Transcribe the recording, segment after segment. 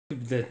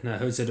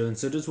How's it doing?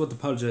 So just want to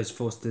apologise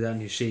first to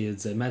Daniel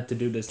Shields. I meant to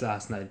do this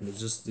last night and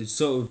it's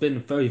been a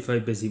very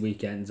busy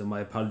weekend, so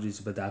my apologies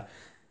about that.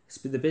 It's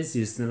been the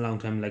busiest in a long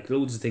time, like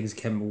loads of things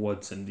came at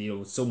once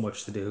and so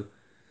much to do.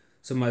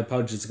 So my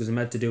apologies because I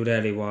meant to do it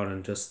earlier on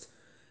and just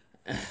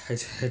I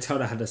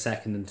thought I had a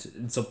second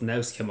and something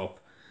else came up.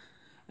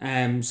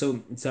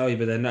 So sorry,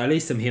 but then at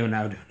least I'm here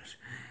now doing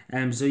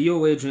it. So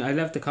yo Adrian, I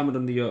left a comment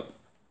under your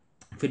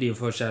video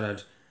for a shout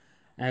out.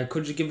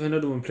 Could you give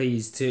another one,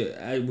 please?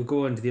 We'll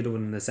go on to the other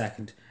one in a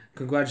second.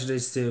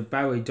 Congratulations to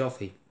Barry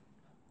Duffy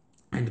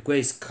and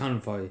Grace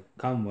Conroy,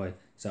 on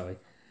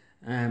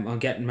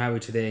getting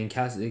married today in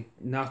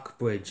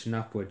Knockbridge.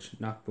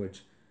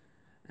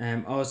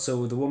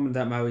 Also the woman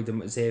that married them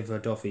was Ava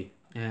Duffy.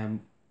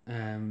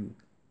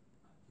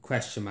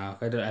 Question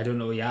mark. I don't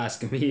know what you're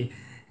asking me.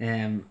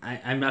 I'm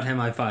not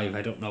MI5.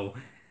 I don't know.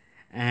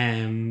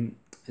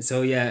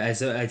 So yeah, I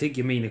think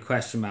you mean a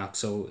question mark.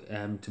 So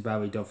to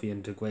Barry Duffy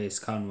and to Grace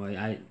Conroy,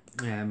 I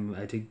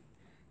think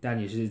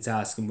Daniel should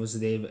ask him, was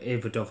it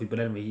Ava Duffy? But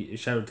anyway,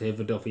 shout out to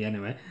Ava Duffy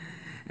anyway.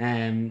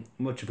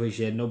 Much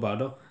appreciated, no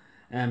bother.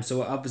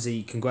 So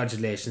obviously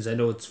congratulations. I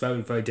know it's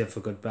very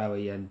difficult,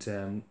 Barry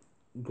and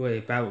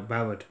Grace.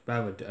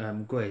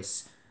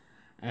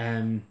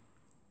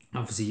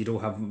 Obviously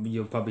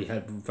you'll probably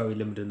have very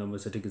limited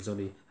numbers. I think it's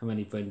only how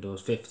many friend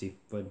doors? 50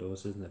 friend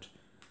doors, isn't it?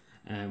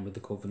 With the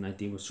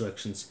COVID-19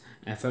 restrictions,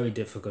 very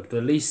difficult. But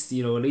at least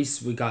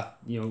we got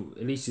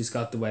at least he's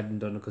got the wedding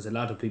done, because a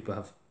lot of people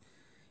have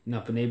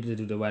not been able to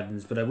do the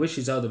weddings. But I wish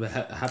he's all the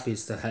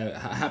happiest of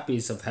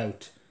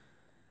health,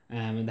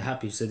 and the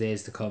happiest of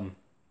days to come.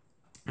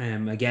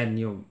 Again,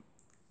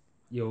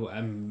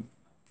 again,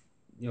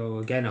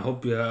 I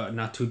hope you're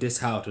not too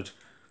disheartened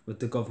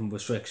with the government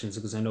restrictions,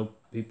 because I know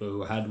people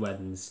who had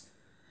weddings,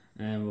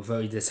 were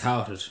very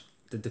disheartened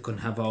that they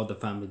couldn't have all the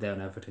family there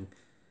and everything.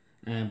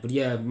 But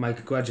yeah, my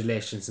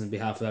congratulations on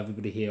behalf of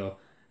everybody here.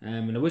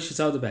 And I wish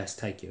you all the best.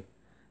 Thank you.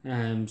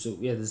 So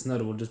yeah, there's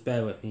another one. Just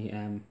bear with me.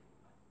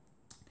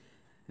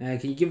 Can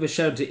you give a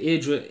shout out to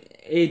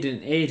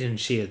Aiden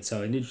Shields?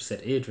 Sorry, I nearly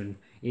said Adrian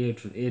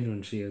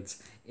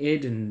Shields.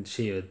 Aiden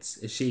Shields.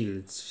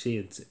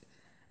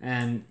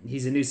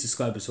 He's a new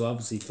subscriber, so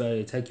obviously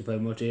thank you very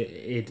much,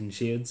 Aiden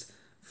Shields,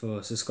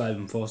 for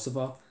subscribing first of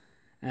all.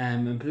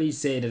 And please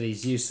say that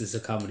he's useless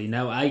at comedy.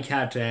 Now I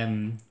can't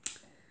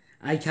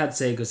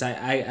say, because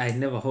I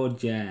never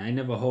heard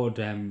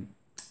any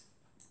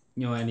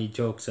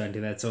jokes or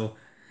anything like that. So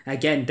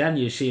again,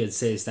 Daniel Shields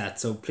says that,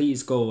 so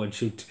please go and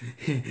shoot.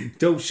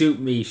 Don't shoot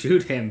me,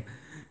 shoot him.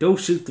 Don't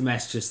shoot the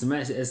messages.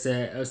 As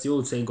the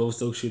old saying goes,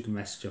 don't shoot the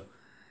messenger.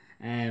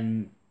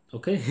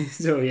 Okay.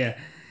 So yeah,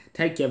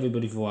 thank you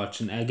everybody for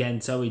watching.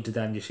 Again, sorry to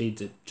Daniel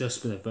Shields. It's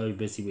just been a very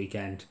busy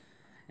weekend.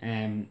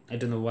 I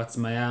don't know what's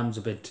my arms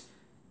a bit.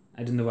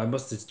 I don't know, I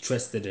must have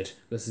twisted it,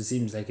 because it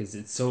seems like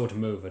it's sore to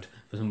move it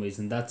for some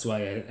reason. That's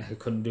why I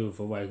couldn't do it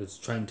for a while, because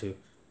trying to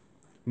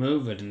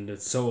move it and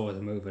it's sore to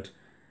move it.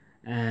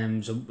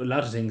 So a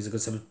lot of things,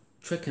 because I was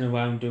tricking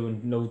around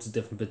doing loads of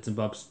different bits and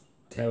bobs,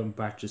 tearing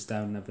batches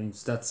down and everything.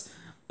 So that's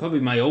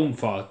probably my own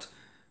fault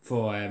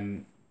for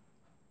tearing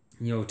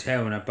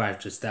our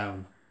batches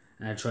down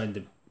and trying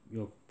to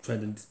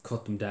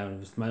cut them down. It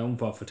was my own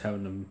fault for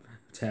tearing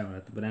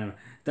it. But anyway,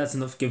 that's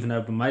enough giving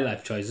out of my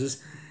life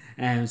choices.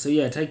 So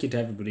yeah, thank you to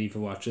everybody for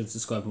watching,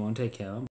 subscribe and take care.